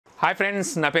Hi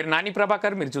friends, నా పేరు నాని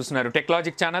ప్రభాకర్. మీరు చూస్తున్నారు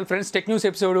TechLogic channel. Friends, tech news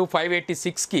episode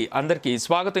 586కి అందరికీ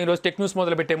స్వాగతం. ఈరోజు టెక్ న్యూస్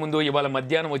మొదలు పెట్టే ముందు ఇవాళ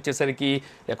మధ్యాహ్నం వచ్చేసరికి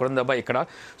ఎక్కడుందబ్బా ఇక్కడ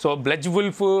బ్లడ్జ్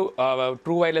wolf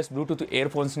true wireless Bluetooth year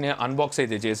ఫోన్స్ని unbox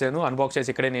అయితే చేశాను. అన్బాక్స్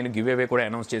చేసి ఇక్కడే నేను గివ్ అవే కూడా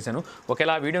అనౌన్స్ చేశాను.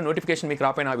 ఒకవేళ ఆ వీడియో నోటిఫికేషన్ మీకు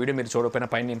రాపోయిన ఆ వీడియో మీరు చూడకపోయినా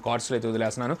పైన నేను కార్డ్స్లో అయితే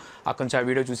వదిలేస్తున్నాను. అక్కడి నుంచి ఆ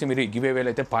వీడియో చూసి మీరు గివ్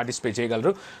అవేలో అయితే పార్టిసిపేట్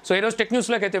చేయగలరు. సో ఈరోజు టెక్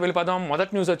న్యూస్లోకి అయితే వెళ్ళిపోదాం.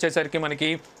 మొదటి న్యూస్ వచ్చేసరికి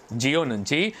మనకి జియో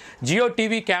నుంచి జియో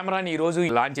టీవీ కెమెరాని ఈరోజు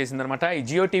లాంచ్ చేసిందనమాట. ఈ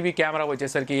జియో టీవీ కెమెరా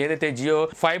వచ్చేసరికి ఏదైతే జియో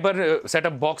ఫైబర్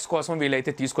సెటప్ బాక్స్ కోసం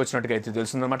వీళ్ళైతే తీసుకొచ్చినట్టుగా అయితే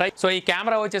తెలుస్తుందన్నమాట. సో ఈ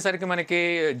కెమెరా వచ్చేసరికి మనకి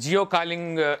జియో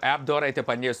కాలింగ్ యాప్ ద్వారా అయితే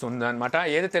పనిచేస్తుంది అనమాట.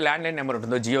 ఏదైతే ల్యాండ్ లైన్ నెంబర్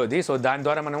ఉంటుందో జియోది, సో దాని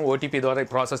ద్వారా మనం ఓటీపీ ద్వారా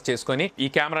ప్రాసెస్ చేసుకొని ఈ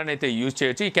కెమెరాని అయితే యూజ్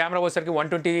చేయొచ్చు. ఈ కెమెరా వచ్చేసరికి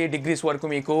 120 degrees వరకు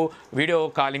మీకు వీడియో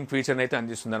కాలింగ్ ఫీచర్ అయితే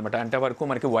అందిస్తుంది అనమాట. అంటే వరకు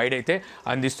మనకి వైడ్ అయితే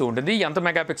అందిస్తూ ఉంటుంది. ఎంత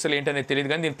మెగాపిక్సెల్ ఏంటనేది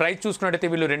తెలియదు, కానీ దీని ప్రైస్ చూసుకున్నట్టయితే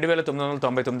వీళ్ళు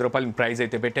 2,999 రూపాయలు ప్రైస్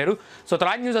అయితే పెట్టారు. సో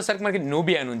తర్వాత న్యూస్ వచ్చేసరికి మనకి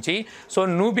నూబియా నుంచి. సో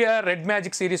నూబియా రెడ్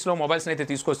మ్యాజిక్ సిరీస్లో మొబైల్స్ అయితే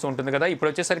తీసుకొస్తూ ఉంటుంది కదా. ఇప్పుడు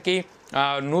వచ్చేసరికి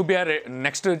నూబియా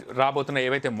నెక్స్ట్ రాబోతున్న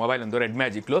ఏవైతే మొబైల్ ఉందో రెడ్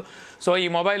మ్యాజిక్లో, సో ఈ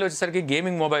మొబైల్ వచ్చేసరికి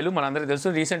గేమింగ్ మొబైల్ మనందరికీ తెలుసు.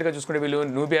 రీసెంట్గా చూసుకుంటే వీళ్ళు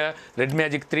నూబియా రెడ్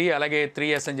మ్యాజిక్ 3 అలాగే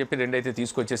 3S అని చెప్పి రెండు అయితే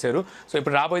తీసుకొచ్చేసారు. సో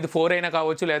ఇప్పుడు రాబోయేది 4 అయినా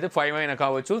కావచ్చు, లేదా 5 అయినా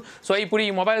కావచ్చు. సో ఇప్పుడు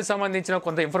ఈ మొబైల్ సంబంధించిన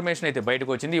కొంత ఇన్ఫర్మేషన్ అయితే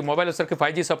బయటకు వచ్చింది. ఈ మొబైల్ వచ్చేసరికి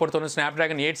 5G సపోర్ట్తో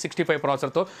స్నాప్డ్రాగన్ 865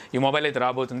 ప్రాసెసర్తో ఈ మొబైల్ అయితే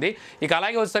రాబోతుంది. ఇక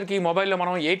అలాగే వచ్చేసరికి ఈ మొబైల్లో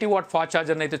మనం 80 watt ఫాస్ట్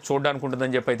ఛార్జర్ని అయితే చూడడానికి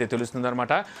ఉంటుందని చెప్పి అయితే తెలుస్తుంది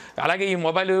అనమాట. అలాగే ఈ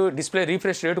మొబైల్ డిస్ప్లే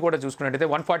రీఫ్రెష్ రేట్ కూడా చూసుకున్నట్టయితే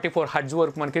 144 Hz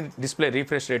వరకు మనకి డిస్ప్లే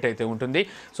రీఫ్రెష్ రేట్ అయితే ఉంటుంది.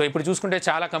 సో ఇప్పుడు చూసుకుంటే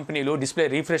చాలా కంపెనీలు డిస్ప్లే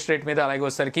రీఫ్రెష్ రేట్ మీద, అలాగే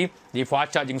వచ్చేసరికి ఈ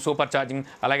ఫాస్ట్ ఛార్జింగ్, సూపర్ ఛార్జింగ్,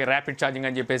 అలాగే ర్యాపిడ్ ఛార్జింగ్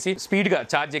అని చెప్పేసి స్పీడ్గా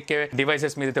ఛార్జ్ ఎక్కే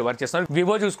డివైసెస్ మీద అయితే వర్క్ చేస్తున్నారు.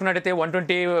 వివో చూసుకున్నట్టయితే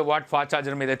 120 watt ఫాస్ట్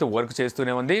ఛార్జర్ మీద అయితే వర్క్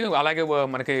చేస్తూనే ఉంది. అలాగే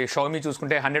మనకి షామీ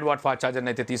చూసుకుంటే 100 watt ఫాస్ట్ ఛార్జర్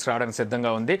అయితే తీసుకురావడానికి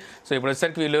సిద్ధంగా ఉంది. సో ఇప్పుడు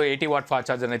వచ్చేసరికి వీళ్ళు 80 watt ఫాస్ట్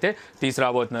ఛార్జర్ అయితే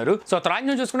తీసుకురాబోతున్నారు. సో తర్వాత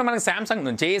నుంచి చూసుకుంటే మనకి సామ్సంగ్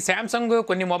నుంచి సామ్సంగ్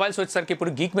కొన్ని మొబైల్స్ వచ్చేసరికి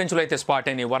ఇప్పుడు గీక్ బెంచ్లో అయితే స్పాట్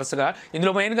అయినాయి వరుసగా.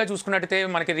 ఇందులో మెయిన్గా చూసుకున్నట్టయితే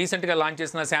మనకి రీసెంట్గా లాంచ్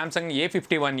చేసిన సామ్సంగ్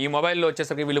A51 ఈ మొబైల్లో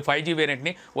వచ్చేసరికి వీళ్ళు 5G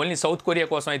వేరియంట్ని ఓన్లీ సౌత్ కొరియా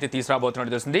కోసం అయితే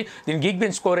తీసుకురాబోతున్నట్టు తెలుస్తుంది. దీని గీక్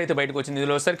బెంచ్ స్కోర్ అయితే బయటకు వచ్చింది.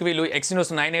 ఇందులో వచ్చేసరికి వీళ్ళు Exynos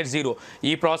 980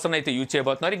 ఈ ప్రాసెసర్ అయితే యూజ్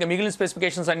చేయబోతున్నారు. ఇంకా మిగిలిన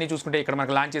స్పెసిఫికేషన్స్ అన్ని చూసుకుంటే ఇక్కడ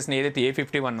మనకు లాంచ్ చేసిన ఏదైతే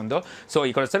A51 ఉందో, సో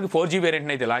ఇక్కడ వచ్చేసరికి 4G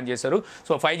వేరియంట్ని అయితే లాంచ్ చేశారు.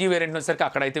 సో 5G వేరియంట్ వచ్చేసరికి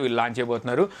అక్కడైతే వీళ్ళు లాంచ్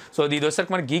చేయబోతున్నారు. సో ఇది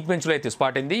వచ్చేసరికి మనకి గీక్ బెంచ్లో అయితే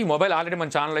స్పాట్ అయింది. ఈ మొబైల్ ఆల్రెడీ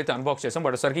మన ఛానల్ అయితే అన్బాక్స్ చేసాం,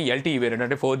 బట్ వచ్చేసరికి LTE వేరియంట్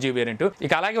అంటే 4G వేరియంట్.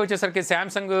 ఇక అలాగే వచ్చేసరికి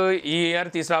సామ్సంగ్ ఈ ఇయర్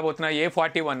తీసుకురాబోతున్న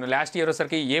A41 లాస్ట్ ఇయర్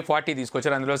వచ్చేసరికి A40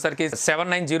 తీసుకొచ్చారు. అందులో వచ్చేసరికి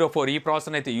 7904 ఈ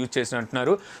ప్రాసెసర్ అయితే యూజ్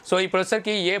చేసినట్టున్నారు. సో ఇప్పుడు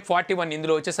వచ్చేసరికి A41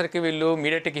 ఇందులో వచ్చేసరికి వీళ్ళు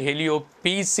మీడియాటెక్ హెలియో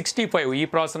P65 ఈ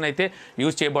ప్రాసెసర్ అయితే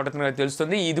యూజ్ చేయబోతున్నట్టు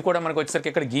తెలుస్తుంది. ఇది కూడా మనకు వచ్చేసరికి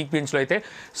ఇక్కడ గీక్ బెంచ్లో అయితే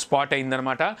స్పాట్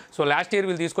అయిందనమాట. సో లాస్ట్ ఇయర్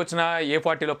వీళ్ళు తీసుకొచ్చిన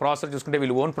A40లో ప్రాసెసర్ చూసుకుంటే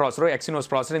వీళ్ళు ఓన్ ప్రాసెసర్ Exynos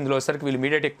ప్రాసెసర్, ఇందులో వచ్చేసరికి వీళ్ళు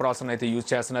మీడియాటెక్ ప్రాసెసర్ అయితే యూజ్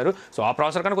చేస్తున్నారు. సో ఆ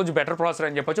ప్రాసెసర్ కన్నా కొంచెం బెటర్ ప్రాసెసర్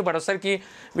అని చెప్పొచ్చు. బట్ వచ్చేసరికి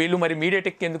వీళ్ళు మరి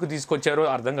మీడియాటెక్ ఎందుకు తీసుకొచ్చారో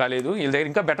అర్థం కాలేదు. వీళ్ళ దగ్గర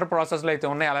ఇంకా బెటర్ ప్రాసెసర్లు అయితే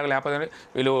ఉన్నాయి. అలాగే లేకపోతే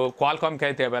వీళ్ళు క్వాల్కామ్కి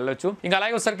అయితే వెళ్ళొచ్చు. ఇంకా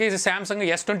అలాగే వచ్చేసరికి సామ్సంగ్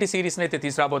S20 సిరీస్ని అయితే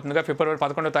తీసుకురాబోతుందిగా. ఫిబ్రవరి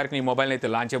 11వ తారీఖున ఈ మొబైల్ అయితే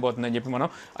లాంచ్ చేయబోతుందని చెప్పి మనం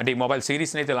అంటే ఈ మొబైల్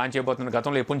సిరీస్ని అయితే లాంచ్ చేయబోతుంది.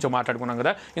 గతంలో ఎప్పటి నుంచో మాట్లాడుకున్నాం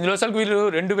కదా. ఇందులో అసలు వీళ్ళు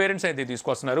 2 వేరియంట్స్ అయితే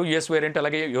తీసుకొస్తున్నారు, US వేరియంట్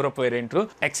అలాగే యూరోప్ వేరియంట్.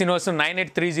 Exynos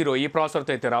 9830 ఈ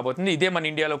ప్రాసెసర్తో అయితే రాబోతుంది. ఇదే మన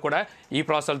ఇండియాలో కూడా ఈ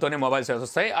ప్రాసెసర్తోనే మొబైల్స్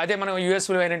వస్తాయి. అదే మనం US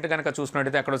వేరియంట్ కనుక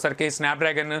చూసుకున్నట్టయితే అక్కడ వచ్చరికి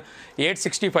స్నాప్డ్రాగన్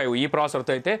 865 ఈ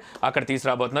ప్రాసెసర్తో అయితే అక్కడ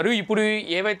తీసుకురాబోతున్నారు. ఇప్పుడు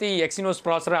ఏవైతే ఈ Exynos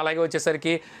ప్రాసెసర్ అలాగే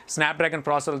వచ్చేసరికి స్నాప్డ్రాగన్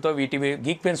ప్రాసెసర్తో వీటి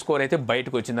గీక్ బెంచ్ స్కోర్ అయితే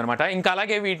బయటకు వచ్చిందనమాట. ఇంకా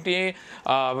అలాగే వీటి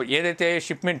ఏదైతే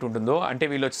షిప్మెంట్ ఉంటుందో, అంటే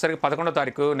వీళ్ళు వచ్చేసరికి 11వ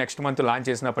తారీఖు నెక్స్ట్ మంత్ లాంచ్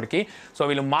చేసినప్పటికీ, సో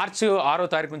వీళ్ళు మార్చి 6వ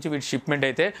తారీఖు నుంచి వీటి షిప్మెంట్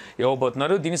అయితే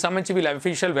ఇవ్వబోతున్నారు. దీనికి సంబంధించి వీళ్ళ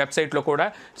అఫీషియల్ వెబ్సైట్లో కూడా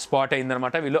స్పాట్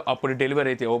అయిందనమాట. వీళ్ళు అప్పుడు డెలివరీ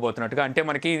అయితే ఇవ్వబోతున్నట్టుగా. అంటే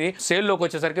మనకి ఇది సేల్లోకి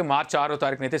వచ్చేసరికి మార్చి 6వ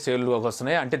తారీఖున అయితే సేల్లోకి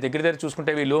వస్తున్నాయి. అంటే దగ్గర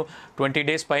చూసుకుంటే వీళ్ళు 20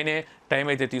 days పైనే టైం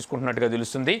అయితే తీసుకుంటున్నట్టుగా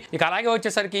తెలుస్తుంది. ఇక అలాగే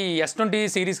వచ్చేసరికి ఈ S20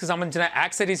 సిరీస్కి సంబంధించిన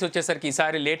యాక్సరీస్ వచ్చేసరికి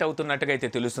ఈసారి లేట్ అవుతున్నట్టుగా అయితే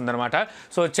తెలుస్తుంది అనమాట.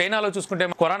 సో చైనాలో చూసుకుంటే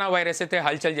కరోనా వైరస్ అయితే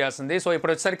హల్చల్ చేస్తుంది. సో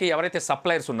ఇప్పుడు వచ్చేసరికి ఎవరైతే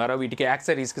సప్లయర్స్ ఉన్నారో వీటికి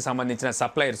యాక్సరీస్కి సంబంధించిన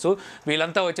సప్లయర్స్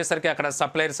వీళ్ళంతా వచ్చేసరికి అక్కడ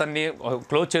సప్లయర్స్ అన్ని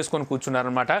క్లోజ్ చేసుకొని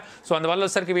కూర్చున్నారనమాట. సో అందువల్ల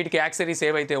వచ్చేసరికి వీటికి యాక్సరీస్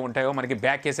ఏవైతే ఉంటాయో మనకి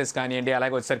బ్యాక్ కేసెస్ కానివ్వండి,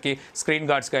 అలాగే వచ్చేసరికి స్క్రీన్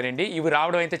గార్డ్స్ కానివ్వండి, ఇవి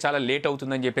రావడం అయితే చాలా లేట్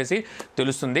అవుతుందని చెప్పేసి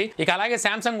తెలుస్తుంది. ఇక అలాగే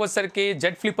సామ్సంగ్ వచ్చేసరికి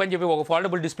జెడ్ ఫ్లిప్ అని చెప్పి ఒక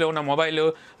ఫోల్డబుల్ డిస్ప్లే ఉన్న మొబైల్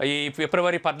ఈ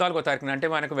ఫిబ్రవరి 14వ తారీఖున అంటే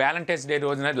మనకు వ్యాలంటైన్స్ డే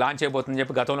రోజున లాంచ్ చేయబోతుందని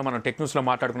చెప్పి గతంలో మనం టెక్ న్యూస్లో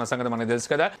మాట్లాడుకున్న సంగతి మనకు తెలుసు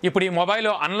కదా. ఇప్పుడు ఈ మొబైల్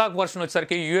అన్లాక్ వర్షన్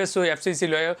వచ్చేసరికి US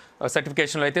FCCలో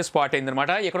సర్టిఫికేషన్లో అయితే స్పాట్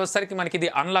అయిందనమాట. ఇక్కడ వచ్చేసరికి మనకి ఇది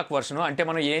అన్లాక్ వర్షన్, అంటే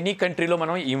మనం ఎనీ కంట్రీలో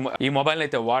మనం ఈ మొబైల్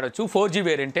అయితే వాడచ్చు. 4G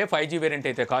వేరియంటే, 5G వేరియంట్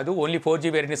అయితే కాదు. ఓన్లీ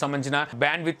 4G వేరియంట్ కి సంబంధించిన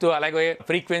బ్యాండ్ విత్ అలాగే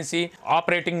ఫ్రీక్వెన్సీ,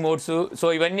 ఆపరేటింగ్ మోడ్స్, సో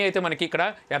ఇవన్నీ అయితే మనకి ఇక్కడ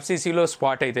FCCలో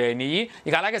స్పాట్ అయితే అయినాయి.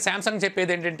 ఇక అలాగే సామ్సంగ్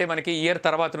చెప్పేది ఏంటంటే మనకి ఇయర్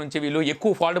తర్వాత నుంచి వీళ్ళు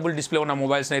ఎక్కువ ఫోల్డబుల్ డిస్ప్లే ఉన్న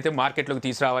మొబైల్స్ అయితే మార్కెట్లోకి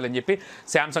తీసుకురావాలని చెప్పి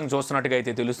సామ్సంగ్ చూస్తున్నట్టుగా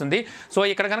అయితే తెలుస్తుంది. సో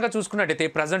ఇక్కడ కనుక చూసుకున్నట్టయితే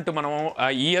ప్రజెంట్ మనం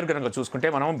ఈ ఇయర్ కనుక చూసుకుంటే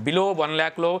మనం బిలో 1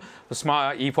 lakh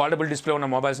ఈ ఫోల్డబుల్ డిస్ప్లే ఉన్న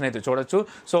మొబైల్స్ని అయితే చూడొచ్చు.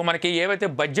 సో మనకి ఏవైతే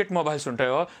బడ్జెట్ బడ్జెట్ మొబైల్స్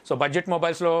ఉంటాయో, సో బడ్జెట్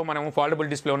మొబైల్స్లో మనం ఫోల్డబుల్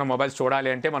డిస్ప్లే ఉన్న మొబైల్స్ చూడాలి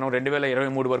అంటే మనం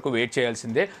 2023 వరకు వెయిట్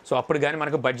చేయాల్సిందే. సో అప్పుడు కానీ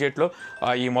మనకు బడ్జెట్లో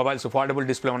ఈ మొబైల్స్ ఫోల్డబుల్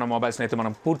డిస్ప్లే ఉన్న మొబైల్స్ని అయితే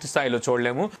మనం పూర్తి స్థాయిలో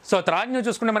చూడలేము. సో తర్వాత న్యూస్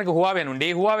చూసుకుంటే మనకి హువావే నుండి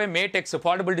Huawei mate X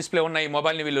foldable display ఉన్న ఈ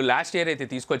మొబైల్ని వీళ్ళు లాస్ట్ ఇయర్ అయితే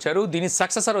తీసుకొచ్చారు. దీని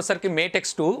సక్సెసర్ వచ్చేసరికి మేట్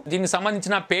ఎక్స్ 2. దీనికి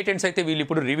సంబంధించిన పేటెంట్స్ అయితే వీళ్ళు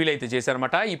ఇప్పుడు రివీల్ అయితే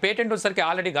చేశారన్నమాట. ఈ పేటెంట్ వచ్చేసరికి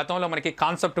ఆల్రెడీ గతంలో మనకి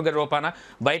కాన్సెప్ట్ రూపాన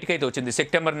బయటకు అయితే వచ్చింది,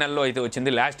 సెప్టెంబర్ నెలలో అయితే వచ్చింది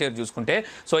లాస్ట్ ఇయర్ చూసుకుంటే.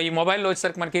 సో ఈ మొబైల్లో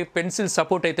వచ్చేసరికి మనకి పెన్సిల్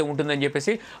సపోర్ట్ అయితే ఉంటుందని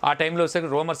చెప్పేసి ఆ టైంలో వచ్చేసరికి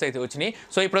రూమర్స్ అయితే వచ్చినాయి.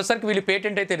 సో ఇప్పుడు వచ్చేసరికి వీళ్ళు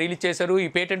పేటెంట్ అయితే రిలీజ్ చేశారు. ఈ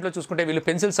పేటెంట్లో చూసుకుంటే వీళ్ళు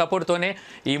పెన్సిల్ సపోర్ట్తోనే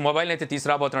ఈ మొబైల్ని అయితే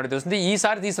తీసుకురాబోతున్నట్టు తెలుస్తుంది.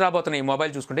 ఈసారి తీసుకురాబోతున్న ఈ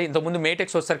మొబైల్ చూసుకుంటే ఇంతకుముందు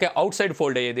మేటెక్స్ వచ్చేసరికి అవుట్ సైడ్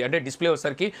ఫోల్డ్ అయ్యేది, అంటే డిస్ప్లే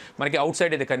వచ్చేసరికి మనకి అవుట్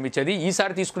సైడ్ అయితే కనిపించేది.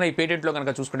 ఈసారి తీసుకున్న ఈ పేటెంట్లో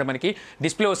కనుక చూసుకుంటే మనకి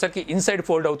డిస్ప్లే వచ్చేసరికి ఇన్సైడ్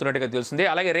ఫోల్డ్ అవుతున్నట్టుగా తెలుస్తుంది.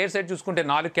 అలాగే రేర్ సైడ్ చూసుకుంటే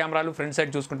 4 కెమెరాలు, ఫ్రంట్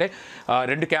సైడ్ చూసుకుంటే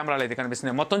 2 కెమెరాలు అయితే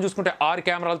కనిపిస్తున్నాయి. మొత్తం చూసుకుంటే 6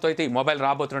 కెమెరాలతో అయితే ఈ మొబైల్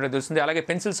రాబోతున్నట్టు తెలుస్తుంది. అలాగే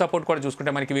పెన్సిల్ సపోర్ట్ కూడా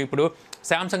చూసుకుంటే మనకి ఇప్పుడు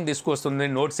సామ్సంగ్ తీసుకొస్తుంది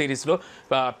నోట్ సిరీస్లో.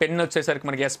 పెన్ వచ్చేసరికి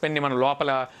మనకి ఎస్ పెన్ని మనం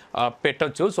లోపల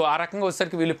పెట్టొచ్చు. సో ఆ రకంగా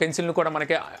వచ్చేసరికి వీళ్ళు పెన్సిల్ని కూడా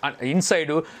మనకి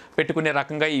ఇన్సైడ్ పెట్టుకునే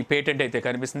రకంగా ఈ పేటెంట్ అయితే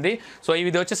కనిపిస్తుంది. సో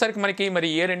ఇది వచ్చేసరికి మనకి మరి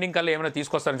ఇయర్ ఎండింగ్ కల్లా ఏమైనా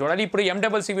తీసుకొస్తారని చూడాలి. ఇప్పుడు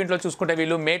MCC ఈవెంట్లో చూసుకుంటే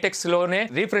వీళ్ళు మేటెక్స్లోనే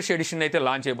రీఫ్రెష్ ఎడిషన్ అయితే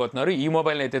లాంచ్ చేయబోతున్నారు. ఈ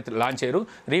మొబైల్ని అయితే లాంచ్ చేయరు,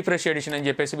 రీఫ్రెష్ ఎడిషన్ అని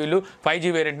చెప్పేసి వీళ్ళు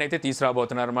 5G వేరియంట్ని అయితే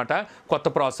తీసుకురాబోతున్నారు అనమాట కొత్త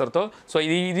ప్రాసెసర్తో. సో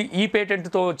ఇది ఈ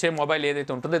పేటెంట్తో వచ్చే మొబైల్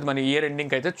ఏదైతే ఉంటుందో అది మన ఇయర్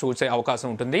ఎండింగ్ అయితే చూసే అవకాశం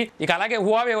ఉంటుంది. ఇక అలాగే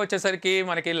హువావే వచ్చేసరికి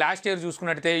మనకి లాస్ట్ ఇయర్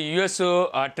చూసుకున్నట్టయితే US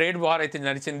ట్రేడ్ వార్ అయితే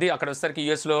నడిచింది. అక్కడ వచ్చేసరికి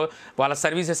US వాళ్ళ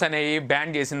సర్వీసెస్ అనేవి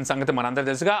బ్యాన్ చేసిన సంగతి మనందరూ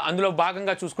తెలుసుగా. అందులో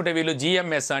భాగంగా చూసుకుంటే వీళ్ళు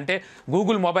GMS అంటే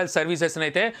గూగుల్ మొబైల్ సర్వీసెస్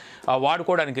అయితే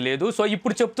వాడుకోవడానికి లేదు. సో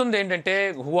ఇప్పుడు చెప్తుంది ఏంటంటే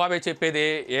హువావే చెప్పేది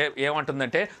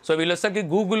ఏమంటుందంటే, సో వీళ్ళు వచ్చేసరికి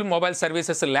గూగుల్ మొబైల్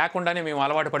సర్వీసెస్ లేకుండానే మేము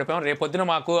అలవాటు పడిపోయాం, రేపొద్దున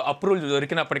మాకు అప్రూవల్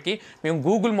దొరికినప్పటికీ మేము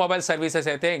గూగుల్ మొబైల్ సర్వీసెస్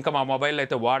అయితే ఇంకా మా మొబైల్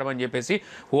అయితే వాడమని చెప్పేసి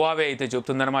హువావే అయితే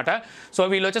చెప్తుందన్నమాట. సో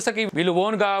వీళ్ళు వచ్చేసరికి వీళ్ళు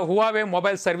ఓన్గా హువావే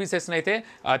మొబైల్ సర్వీసెస్ని అయితే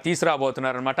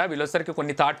తీసుకురాబోతున్నారు అనమాట. వీళ్ళు వచ్చేసరికి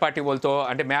కొన్ని థర్డ్ పార్టీ వాళ్ళతో,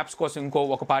 అంటే మ్యాప్స్ కోసం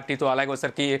ఒక పార్టీతో, అలాగే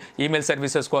వచ్చేసరికి ఈమెయిల్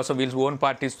సర్వీసెస్ కోసం వీళ్ళు ఓన్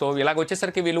పార్టీస్తో, ఇలాగ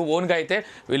వచ్చేసరికి వీళ్ళు ఓన్గా అయితే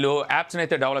వీళ్ళు యాప్స్ని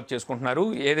అయితే డెవలప్ చేసుకుంటున్నారు.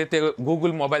 ఏదైతే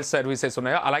గూగుల్ మొబైల్ సర్వీసెస్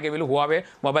ఉన్నాయో అలాగే వీళ్ళు హువావే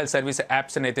మొబైల్ సర్వీస్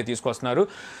యాప్స్ని అయితే తీసుకొస్తున్నారు.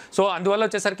 సో అందువల్ల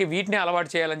వచ్చేసరికి వీటిని అలవాటు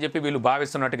చేయాలని చెప్పి వీళ్ళు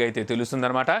భావిస్తున్నట్టుగా అయితే తెలుస్తుంది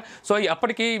అనమాట. సో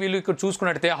అప్పటికి వీళ్ళు ఇక్కడ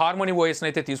చూసుకున్నట్టయితే హార్మోనీ ఓఎస్ని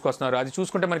అయితే తీసుకొస్తున్నారు. అది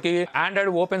చూసుకుంటే మనకి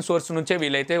ఆండ్రాయిడ్ ఓపెన్ సోర్స్ నుంచే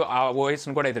వీళ్ళైతే ఆ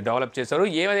ఓఎస్ని కూడా అయితే డెవలప్ చేశారు.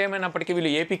 ఏమైనప్పటికీ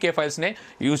వీళ్ళు APK ఫైల్స్నే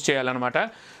యూజ్ చేయాలన్నమాట.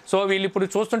 సో వీళ్ళు ఇప్పుడు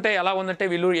చూస్తుంటే ఎలా ఉందంటే,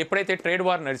 వీళ్ళు ఎప్పుడైతే ట్రేడ్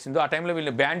వార్ నడిచిందో ఆ టైంలో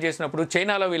వీళ్ళు బ్యాన్ చేసినప్పుడు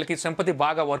చైనాలో వీళ్ళకి సింపతి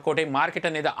బాగా వర్కౌట్ అయ్యి మార్కెట్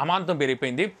అనేది అమాంతం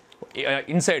పెరిగిపోయింది.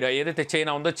 ఇన్సైడ్ ఏదైతే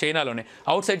చైనా ఉందో చైనాలోనే,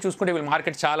 అవుట్ సైడ్ చూసుకుంటే వీళ్ళ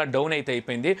మార్కెట్ చాలా డౌన్ అయితే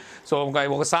అయిపోయింది. సో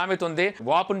ఒక సామెత ఉంది,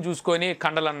 వాపును చూసుకొని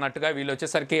కండలు అన్నట్టుగా వీళ్ళు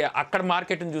వచ్చేసరికి అక్కడ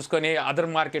మార్కెట్ని చూసుకొని అదర్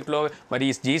మార్కెట్లో మరి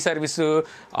G సర్వీస్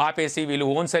ఆపేసి వీళ్ళు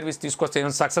ఓన్ సర్వీస్ తీసుకొస్తే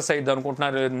సక్సెస్ అయ్యిద్ది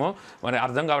అనుకుంటున్నారు ఏమో మరి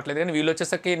అర్థం కావట్లేదు. కానీ వీళ్ళు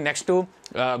వచ్చేసరికి నెక్స్ట్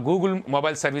గూగుల్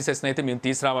మొబైల్ సర్వీసెస్ని అయితే మేము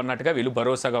తీసుకురావన్నట్టుగా వీళ్ళు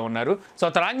భరోసాగా ఉన్నారు. సో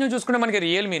తర్వాత చూసుకుంటే మనకి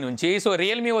రియల్మీ నుంచి, సో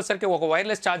రియల్మీ వచ్చేసరికి ఒక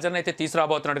వైర్లెస్ ఛార్జర్ని అయితే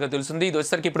తీసుకురాబోతున్నట్టుగా తెలుస్తుంది. ఇది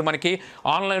వచ్చేసరికి ఇప్పుడు మనకి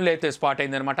ఆన్లైన్లో అయితే స్పాట్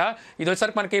అయింది అనమాట. ఇది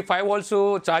వచ్చేసరికి మనకి 5 volts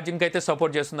ఛార్జింగ్ అయితే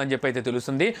సపోర్ట్ చేస్తుందని చెప్పి అయితే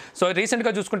తెలుస్తుంది. సో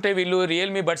రీసెంట్గా చూసుకుంటే వీళ్ళు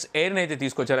రియల్మీ బడ్స్ ఎయిర్ని అయితే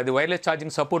తీసుకొచ్చారు. అది వైర్లెస్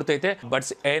ఛార్జింగ్ సపోర్ట్ అయితే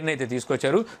బడ్స్ ఎయిర్ని అయితే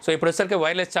తీసుకొచ్చారు. సో ఇప్పుడు వచ్చేసరికి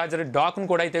వైర్లెస్ ఛార్జర్ డాక్ను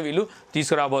కూడా అయితే వీళ్ళు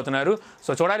తీసుకురాబోతున్నారు.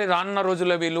 సో చూడాలి రానున్న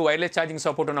రోజుల్లో వీళ్ళు వైర్లెస్ ఛార్జింగ్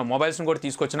సపోర్ట్ ఉన్న మొబైల్స్ని కూడా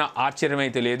తీసుకొచ్చిన ఆశ్చర్యం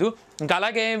అయితే లేదు. ఇంకా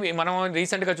అలాగే మనం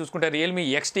రీసెంట్గా చూసుకుంటే రియల్మీ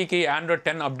XTకి Android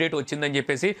 10 అప్డేట్ వచ్చిందని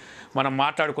చెప్పేసి మనం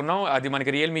మాట్లాడుకున్నాం. అది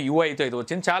మనకి రియల్మీ UI అయితే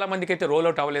వచ్చింది. చాలా మందికి అయితే రోల్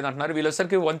అవుట్ అవ్వలేదు అంటున్నారు. వీళ్ళు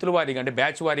వచ్చేసరికి వంతుల వారీగా అంటే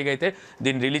బ్యాచ్ వారీగా అయితే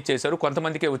దీన్ని రిలీజ్ చేశారు.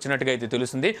 కొంతమందికే వచ్చినట్టుగా అయితే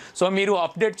తెలుస్తుంది. సో మీరు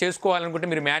అప్డేట్ చేసుకోవాలనుకుంటే,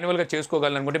 మీరు మాన్యువల్గా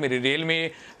చేసుకోవాలనుకుంటే మీరు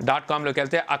realme.comలోకి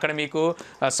వెళ్తే అక్కడ మీకు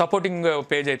సపోర్టింగ్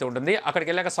పేజ్ అయితే ఉంటుంది. అక్కడికి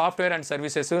వెళ్ళాక సాఫ్ట్వేర్ అండ్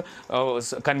సర్వీసెస్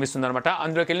కనిపిస్తుంది అనమాట.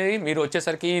 అందులోకి వెళ్ళి మీరు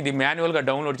వచ్చేసరికి ఇది మాన్యువల్గా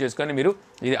డౌన్లోడ్ చేసుకొని మీరు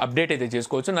ఇది అప్డేట్ అయితే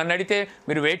చేసుకోవచ్చు. నన్ను అడిగితే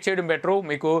మీరు వెయిట్ చేయడం బెటరు,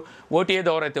 మీకు OTA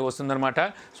ద్వారా అయితే వస్తుందన్నమాట.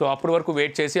 సో అప్పటి వరకు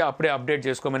వెయిట్ చేసి అప్పుడే అప్డేట్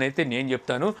చేసుకోమని అయితే నేను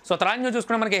చెప్తాను. సో తర్వాత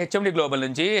చూసుకున్న మనకి HMD గ్లోబల్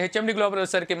నుంచి, HMD గ్లోబల్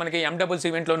వచ్చేసరికి మనకి MCC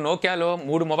ఈవెంట్లో నోకియాలో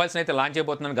 3 మొబైల్స్ అయితే లాంచ్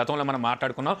అయిపోతున్నాను గతంలో మనం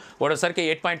మాట్లాడుకున్నాం. ఒకటోసరికి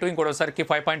 8.2, ఇంకోటోసరికి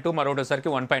 5.2, మరొకటిసరికి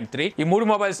 1.3. ఈ 3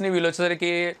 మొబైల్స్ని వీళ్ళు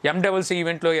వచ్చేసరికి MCC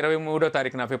ఈవెంట్లో 23వ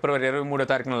తారీఖున ఫిబ్రవరి 23వ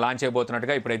తారీఖున లాంచ్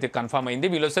అయిపోతున్నట్టుగా ఇప్పుడైతే కన్ఫర్మ్ అయింది.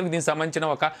 వీళ్ళు వచ్చేసరికి దీనికి సంబంధించిన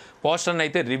ఒక పోస్టర్ని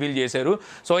అయితే రివీల్ చేశారు.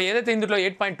 సో ఏదైతే ఇందులో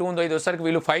 8.2 ఉందో ఇది వచ్చేసరికి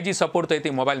వీళ్ళు 5G సపోర్ట్తో అయితే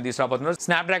ఈ మొబైల్ తీసుకురాబోతున్నారు.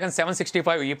 స్నాప్డ్రాగన్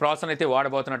 765 ఈ ప్రాసెసర్ అయితే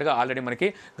వాడబోతున్నట్టుగా ఆల్రెడీ మనకి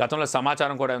గతంలో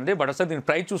సమాచారం కూడా ఉంది. బట్ అసలు దీని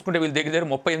ప్రైస్ చూసుకుంటే వీళ్ళు దగ్గర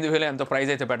 38,000 ఎంతో ప్రైస్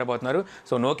అయితే పెట్టబోతున్నారు.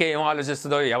 సో నోకియా ఏం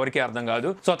ఆలోచిస్తుందో ఎవరికి అర్థం కాదు.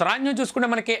 సో తర్వాత చూసుకుంటే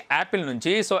మనకి యాపిల్ నుంచి,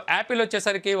 నుంచి సో యాపిల్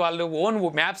వచ్చేసరికి వాళ్ళు ఓన్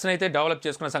మ్యాప్స్ అయితే డెవలప్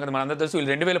చేసుకున్న సంగతి మనందరూ తెలుసు.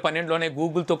 వీళ్ళు 2012లోనే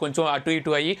గూగుల్తో కొంచెం అటు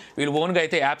ఇటు అయ్యి వీళ్ళు ఓన్గా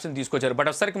అయితే యాప్స్ని తీసుకొచ్చారు. బట్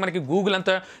వచ్చేసరికి మనకి గూగుల్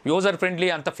అంత యూజర్ ఫ్రెండ్లీ,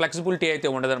 అంత ఫ్లెక్సిబిలిటీ అయితే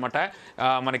ఉండదన్నమాట.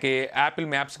 మనకి యాపిల్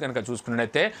మ్యాప్స్ కనుక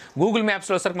చూసుకున్నట్టయితే గూగుల్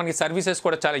మ్యాప్స్లో వచ్చరికి మనకి సర్వీసెస్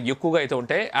కూడా చాలా ఎక్కువగా అయితే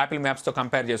ఉంటాయి యాపిల్ మ్యాప్స్తో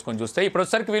కంపేర్ చేసుకొని చూస్తే. ఇప్పుడు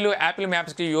వచ్చరికి వీళ్ళు యాపిల్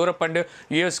మ్యాప్స్కి యూరోప్ అండ్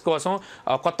యూఎస్ కోసం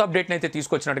కొత్త అప్డేట్ని అయితే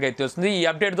తీసుకొచ్చినట్టుగా అయితే వస్తుంది. ఈ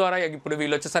అప్డేట్ ద్వారా ఇప్పుడు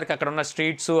వీళ్ళు వచ్చేసరికి అక్కడ ఉన్న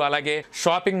స్ట్రీట్స్, అలాగే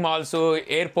shopping malls,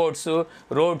 airports,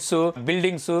 roads,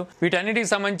 buildings, వీటన్నిటికి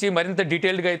సంబంధించి మరింత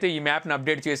డీటెయిల్డ్గా అయితే ఈ మ్యాప్ని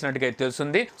అప్డేట్ చేసినట్టుగా అయితే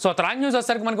తెలుస్తుంది. సో థర్డ్ న్యూస్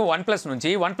వచ్చేసరికి మనకు OnePlus నుంచి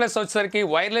OnePlus వచ్చేసరికి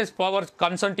వైర్లెస్ పవర్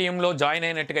కన్సర్టియంలో జాయిన్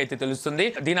అయినట్టుగా అయితే తెలుస్తుంది.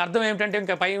 దీని అర్థం ఏంటంటే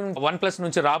ఇంకా పై OnePlus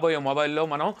నుంచి రాబోయే మొబైల్లో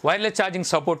మనం వైర్లెస్ ఛార్జింగ్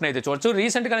సపోర్ట్ అయితే చూడొచ్చు.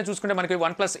 రీసెంట్ గానే చూసుకుంటే మనకి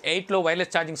OnePlus 8 లో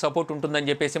వైర్లెస్ ఛార్జింగ్ సపోర్ట్ ఉంటుందని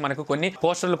చెప్పేసి మనకు కొన్ని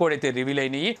పోస్టర్లు కూడా అయితే రివీల్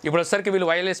అయినాయి. ఇప్పుడు వచ్చరికి వీళ్ళు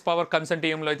వైర్లెస్ పవర్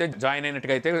కన్సర్టియంలో అయితే జాయిన్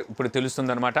అయినట్టుగా అయితే ఇప్పుడు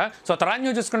తెలుస్తుంది అనమాట. సో థర్డ్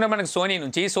న్యూస్ చూసుకుంటే మనకి సోనీ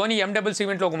నుంచి సోనీ MWC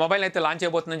ఈవెంట్లో ఒక మొబైల్ అయితే లాంచ్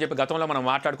అయిపోతుందని చెప్పి గతంలో మనం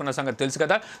మాట్లాడుకున్న సంగతి తెలుసు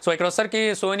కదా. సో ఇక్కడ వచ్చరికి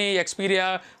సోనీ Xperia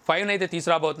 5 అయితే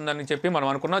తీసుకురాబోతుందని చెప్పి మనం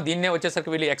అనుకున్నాం. దీన్నే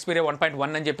వచ్చేసరికి వీళ్ళు Xperia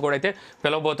 1.1 అని చెప్పి కూడా అయితే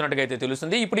పిలవబోతున్నట్టుగా అయితే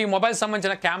తెలుస్తుంది. ఇప్పుడు ఈ మొబైల్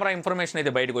సంబంధించిన కెమెరా ఇన్ఫర్మేషన్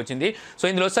అయితే బయటకు వచ్చింది. సో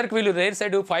ఇందులో వచ్చరికి వీళ్ళు రేర్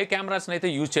సైడ్ 5 కెమెరాస్ అయితే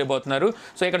యూజ్ చేయబోతున్నారు.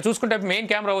 సో ఇక్కడ చూసుకుంటే మెయిన్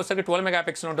కెమెరా వచ్చరికి 12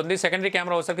 మెగాపిక్సెల్ ఉంటుంది, సెకండరీ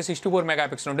కెమెరా వచ్చరికి 64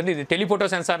 మెగాపిక్సెల్ ఉంటుంది. ఇది టెలిఫోటో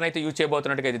సెన్సార్ అయితే యూజ్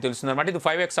చేయబోతున్నట్టుగా అయితే తెలుస్తుంది అనమాట. ఇది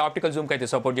 5x ఆప్టికల్ జూమ్ అయితే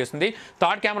సపోర్ట్ చేస్తుంది.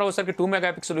 థర్డ్ కెమెరా వచ్చరికి 2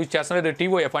 మెగాపిక్సెల్ యూజ్ చేస్తున్నారు. ఇది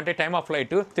TOF అంటే టైమ్ ఆఫ్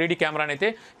ఫ్లైట్ 3D కెమెరాని అయితే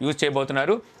యూజ్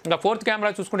చేయబోతున్నారు. ఇంకా ఫోర్త్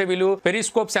కెమెరా చూసుకుంటే వీళ్ళు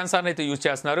పెరిస్కోప్ సెన్సార్ అయితే యూజ్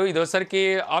చేస్తున్నారు. ఇది వచ్చరికి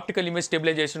ఆప్టికల్ ఇమేజ్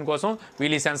స్టెబిలైజేషన్ కోసం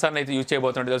వీళ్ళు ఈ సెన్సార్ అయితే యూజ్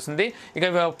చేయబోతున్నట్టు తెలుస్తుంది. ఇక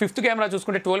ఫిఫ్త్ కెమెరా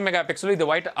చూసుకుంటే 12 మెగాపిక్సెల్, ఇది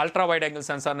అల్ట్రా వైడ్ యాంగిల్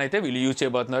సెన్సార్ అయితే వీళ్ళు యూజ్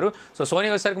చేయబోతున్నారు. సో సోనీ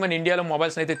వచ్చరికి మన ఇండియాలో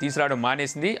మొబైల్స్ అయితే తీసుకురావడం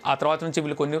మానేసింది. ఆ తర్వాత నుంచి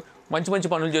వీళ్ళు కొన్ని మంచి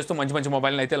పనులు చేస్తూ మంచి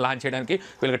మొబైల్ని అయితే లాంచ్ చేయడానికి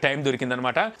వీళ్ళకి టైం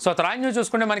దొరికిందనమాట. సో థర్డ్ న్యూస్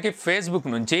చూసుకుంటే మనకి ఫేస్బుక్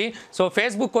నుంచి సో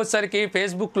ఫేస్బుక్ వచ్చేసరికి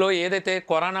ఫేస్బుక్లో ఏదైతే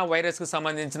కరోనా వైరస్కి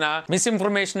సంబంధించిన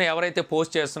మిస్ఇన్ఫర్మేషన్ ఎవరైతే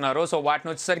పోస్ట్ చేస్తున్నారో సో వాటిని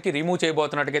వచ్చేసరికి రిమూవ్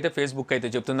చేయబోతున్నట్టుగా అయితే ఫేస్బుక్ అయితే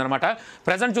చెప్తుందన్నమాట.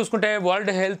 ప్రజెంట్ చూసుకుంటే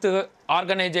వరల్డ్ హెల్త్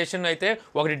ఆర్గనైజేషన్ అయితే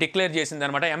ఒకటి డిక్లేర్ చేసింది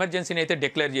అనమాట, ఎమర్జెన్సీని అయితే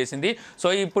డిక్లేర్ చేసింది. సో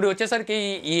ఇప్పుడు వచ్చేసరికి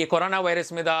ఈ కరోనా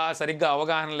వైరస్ మీద సరిగ్గా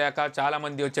అవగాహన లేక చాలా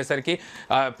మంది వచ్చేసరికి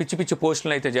పిచ్చి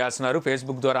పోస్టులు అయితే చేస్తున్నారు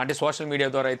ఫేస్బుక్ ద్వారా, అంటే సోషల్ మీడియా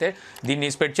ద్వారా అయితే దీన్ని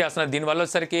స్ప్రెడ్ చేస్తున్నారు. దీనివల్ల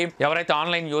వచ్చేసరికి ఎవరైతే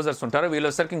ఆన్లైన్ యూజర్స్ ఉంటారో వీళ్ళు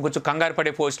వచ్చేసరికి ఇంకొంచెం కంగారు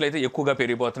పడే పోస్టులు అయితే ఎక్కువగా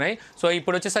పెరిగిపోతున్నాయి. సో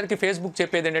ఇప్పుడు వచ్చేసరికి ఫేస్బుక్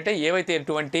చెప్పేది ఏంటంటే ఏవైతే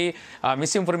ఎటువంటి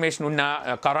మిస్ఇన్ఫర్మేషన్ ఉన్న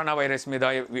కరోనా వైరస్ మీద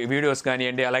వీడియోస్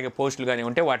కానివ్వండి, అలాగే పోస్టులు కానీ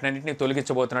ఉంటే వాటినన్నింటినీ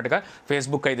తొలగించబోతున్నట్టుగా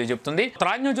ఫేస్బుక్ అయితే చెప్తుంది.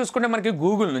 త్రాజ్యం చూసుకుంటే మనకి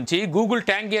గూగుల్ నుంచి గూగుల్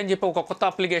ట్యాంగి అని చెప్పి ఒక కొత్త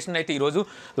అప్లికేషన్ అయితే ఈరోజు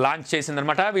లాంచ్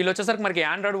చేసిందనమాట. వీళ్ళు వచ్చేసరికి మనకి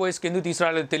ఆండ్రాయిడ్ వాయిస్కి ఎందుకు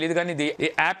తీసుకురాలేదు తెలియదు, కానీ ఇది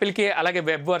యాపిల్కి అలాగే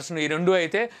వెబ్ వర్షన్ ఈ రెండు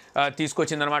అయితే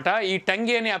తీసుకొచ్చిందనమాట. ఈ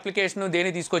టంగి అనే అప్లికేషన్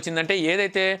దేని తీసుకొచ్చిందంటే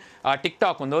ఏదైతే టిక్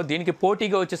టాక్ ఉందో దీనికి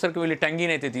పోటీగా వచ్చేసరికి వీళ్ళు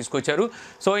టంగిని అయితే తీసుకొచ్చారు.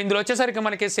 సో ఇందులో వచ్చేసరికి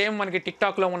మనకి సేమ్ మనకి టిక్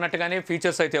టాక్లో ఉన్నట్టుగానే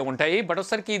ఫీచర్స్ అయితే ఉంటాయి. బట్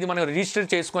వచ్చేసరికి ఇది మనం రిజిస్టర్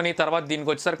చేసుకొని తర్వాత దీనికి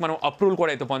వచ్చేసరికి మనం అప్రూవల్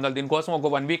కూడా అయితే పొందాలి. దీనికోసం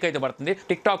ఒక 1 వీక్ అయితే పడుతుంది.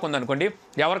 టిక్ టాక్ ఉందనుకోండి,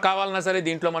 ఎవరు కావాలన్నా సరే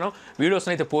దీంట్లో మనం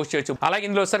వీడియోస్ని అయితే పోస్ట్ చేయొచ్చు. అలాగే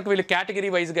ఇందులో వచ్చేసరికి వీళ్ళు కేటగిరీ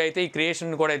వైజ్గా అయితే ఈ క్రియేషన్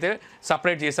కూడా అయితే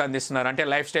సపరేట్ చేసి అందిస్తున్నారు. అంటే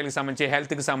లైఫ్ స్టైల్కి సంబంధించి,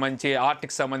 హెల్త్కి సంబంధించి,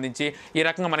 ఆర్ట్కి సంబంధించి ఈ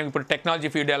రకంగా మనకి ఇప్పుడు టెక్నాలజీ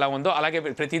ఫీల్డ్ ఎలా ఉందో అలాగే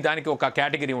ప్రతి దానికి ఒక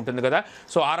కేటగిరీ ఉంటుంది కదా.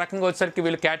 సో ఆ రకంగా వచ్చేసరికి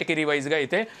వీళ్ళు కేటగిరీ వైజ్గా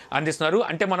అయితే అందిస్తున్నారు.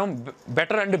 అంటే మనం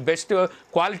బెటర్ అండ్ బెస్ట్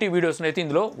క్వాలిటీ వీడియోస్ని అయితే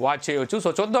ఇందులో వాచ్ చేయవచ్చు.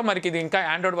 సో చూద్దాం, మనకి ఇది ఇంకా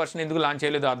ఆండ్రాయిడ్ వర్షన్ ఎందుకు లాంచ్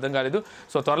చేయలేదు అర్థం కాలేదు.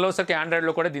 సో త్వరలో వచ్చరికి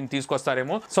ఆండ్రాయిడ్లో కూడా దీన్ని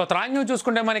తీసుకొస్తారేమో. సో థర్డ్ న్యూస్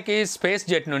చూసుకుంటే మనకి స్పేస్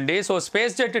జెట్ నుండి సో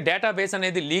స్పేస్ జెట్ డేటాబేస్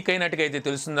అనేది లీక్ అయినట్టుగా అయితే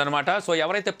తెలుస్తుందన్నమాట. సో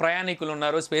ఎవరైతే ప్రయాణికులు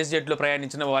ఉన్నారో స్పేస్ జెట్లో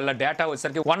ప్రయాణించిన వాళ్ళ డేటా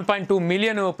వచ్చేసరికి 1.2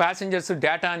 మిలియన్ ప్యాసింజర్స్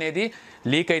డేటా అనేది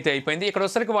లీక్ అయితే అయిపోయింది. ఇక్కడ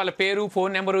వచ్చరికి వాళ్ళ పేరు,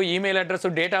 phone number, email address,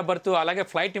 date of birth అలాగే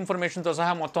ఫ్లైట్ ఇన్ఫర్మేషన్తో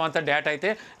సహా మొత్తం అంతా డేటా అయితే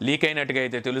లీక్ అయినట్టుగా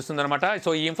అయితే తెలుస్తుందన్నమాట. సో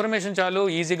ఈ ఇన్ఫర్మేషన్ చాలు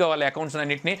ఈజీగా వాళ్ళ అకౌంట్స్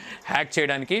అన్నింటినీ హ్యాక్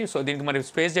చేయడానికి. సో దీనికి మరి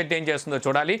స్పేస్ జెట్ ఏం చేస్తుందో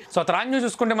చూడాలి. సో థర్డ్ న్యూస్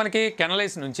చూసుకుంటే మనకి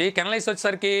కెనలైస్ నుంచి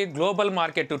వచ్చేసరికి గ్లోబల్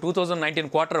మార్కెట్ 2019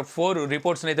 Q4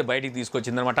 రిపోర్ట్స్ అయితే బయటికి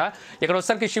తీసుకొచ్చిందనమాట. ఇక్కడ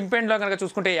వచ్చరికి షింపెండ్లో కనుక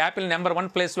చూసుకుంటే యాపిల్ నెంబర్ 1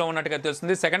 ప్లేస్లో ఉన్నట్టుగా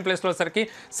తెలుస్తుంది. సెకండ్ ప్లేస్లో వచ్చరికి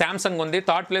సామ్సంగ్ ఉంది.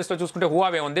 థర్డ్ ప్లేస్లో చూసుకుంటే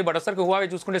హువావే ఉంది. బట్ వచ్చరికి హువావే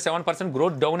చూసుకుంటే 7%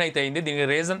 గ్రోత్ డౌన్ అయితే అయింది. దీనికి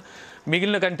రీజన్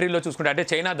మిగిలిన కంట్రీలో చూసుకుంటే, అంటే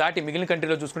చైనా దాటి మిగిలిన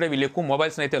కంట్రీలో చూసుకుంటే వీళ్ళు ఎక్కువ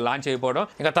మొబైల్స్ అయితే లాంచ్ అయిపోవడం.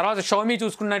 ఇంకా తర్వాత షామీ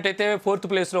చూసుకున్నట్టయితే 4th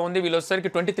ప్లేస్లో ఉంది. వీళ్ళు వచ్చరికి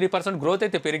 23% గ్రోత్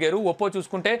అయితే పెరిగారు. ఒప్పో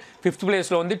చూసుకుంటే 5th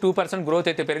ప్లేస్లో ఉంది, 2% గ్రోత్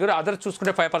అయితే పెరిగారు. అదర్స్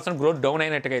చూసుకుంటే 5% గ్రోత్ డౌన్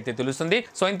అయినట్టుగా అయితే తెలుస్తుంది.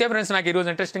 సో ఇంతే ఫ్రెండ్స్, నాకు ఈ రోజు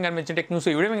ఇంట్రెస్టింగ్ అనిపించిన టెక్ న్యూస్.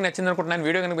 ఈ వీడియో మీకు నచ్చింది అనుకుంటున్నాను.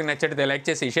 వీడియో కనుక మీకు నచ్చితే లైక్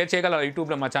చేసి షేర్ చేయగలరు.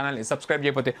 యూట్యూబ్లో మా ఛానల్ని సబ్స్క్రైబ్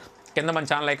చేయకపోతే కింద మన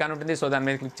ఛానల్ ఐకాన్ ఉంటుంది. సో దాని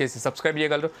మీద క్లిక్ చేసి సబ్స్క్రైబ్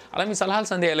చేయగలరు. అలా మీ సలహాలు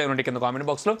సందేహాలు ఉంటే కింద కామెంట్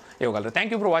బాక్స్లో ఇవ్వగలరు.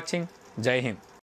 Thank you for watching. జై హింద్.